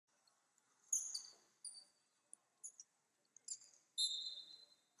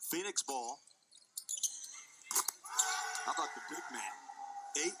Phoenix ball. How about the big man?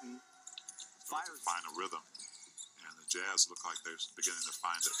 Ayton fires. Find a rhythm. And the Jazz look like they're beginning to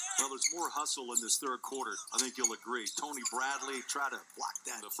find it. Well, there's more hustle in this third quarter. I think you'll agree. Tony Bradley tried to block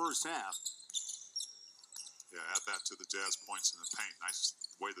that in the first half. Yeah, add that to the Jazz points in the paint. Nice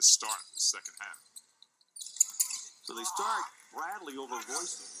way to start the second half. So they start Bradley over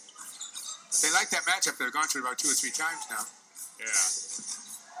Royce. They like that matchup. They've gone through it about 2 or 3 times now. Yeah.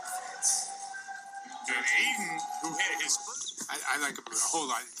 And Ayton, who hit his... I like a whole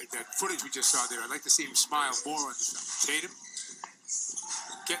lot. That footage we just saw there, I'd like to see him smile more on this stuff. Tatum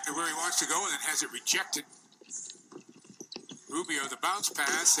getting to where he wants to go and then has it rejected. Rubio, the bounce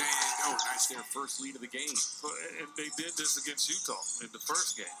pass, and nice. Their first lead of the game. And they did this against Utah in the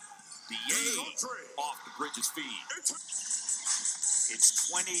first game. Deandre off the Bridges feed. It's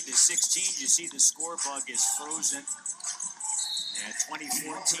 20-16. You see the score bug is frozen. And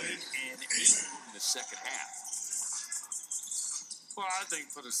 2014 and 8 in the second half. Well, I think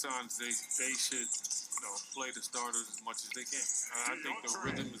for the Suns, they should play the starters as much as they can. I think the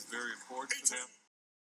rhythm is very important for them.